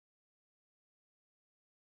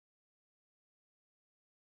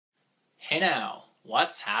Hey now,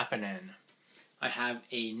 what's happening? I have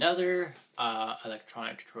another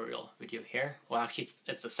electronic tutorial video here. Well, actually,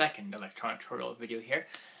 it's a second electronic tutorial video here.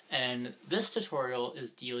 And this tutorial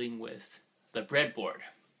is dealing with the breadboard.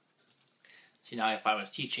 So now if I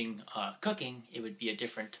was teaching cooking, it would be a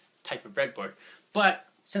different type of breadboard. But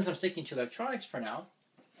since I'm sticking to electronics for now,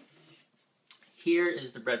 here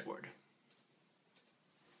is the breadboard.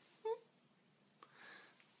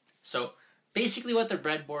 So basically what the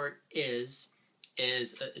breadboard is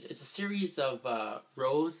it's a series of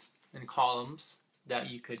rows and columns that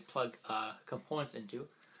you could plug components into.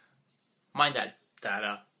 Mind that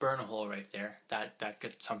burn hole right there. That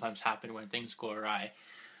could sometimes happen when things go awry.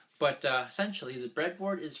 But essentially the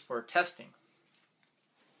breadboard is for testing.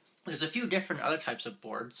 There's a few different other types of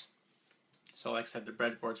boards. So like I said, the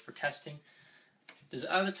breadboard's for testing. There's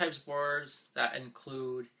other types of boards that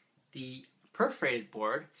include the perforated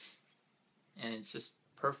board, and it's just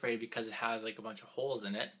perforated because it has like a bunch of holes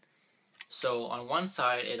in it. So on one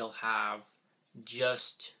side it'll have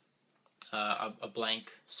just a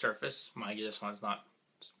blank surface. Mind you, this one's not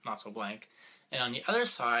so blank. And on the other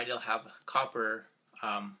side it'll have copper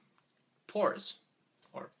pores,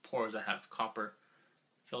 or pores that have copper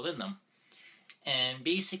filled in them. And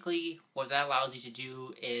basically what that allows you to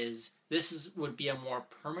do is would be a more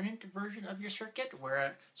permanent version of your circuit,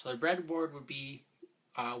 so the breadboard would be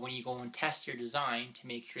when you go and test your design to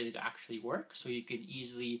make sure that it actually works, so you could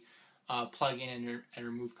easily plug in and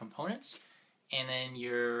remove components. And then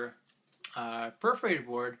your perforated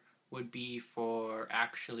board would be for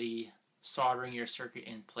actually soldering your circuit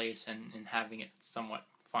in place and having it somewhat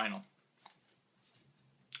final.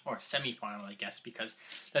 Or semi-final, I guess, because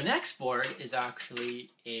the next board is actually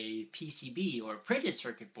a PCB, or printed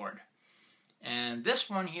circuit board. And this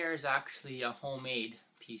one here is actually a homemade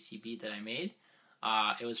PCB that I made.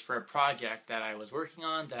 It was for a project that I was working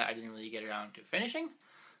on that I didn't really get around to finishing.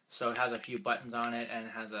 So it has a few buttons on it, and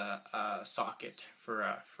it has a socket for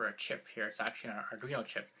a chip here. It's actually an Arduino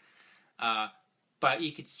chip. But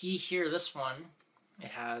you could see here, this one, it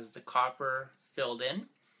has the copper filled in,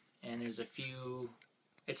 and there's a few.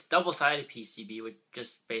 It's double-sided PCB, which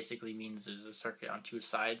just basically means there's a circuit on two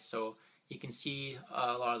sides, so you can see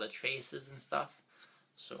a lot of the traces and stuff.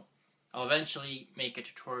 So I'll eventually make a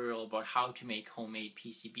tutorial about how to make homemade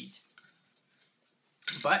PCBs.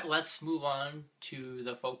 But let's move on to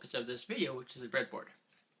the focus of this video, which is the breadboard.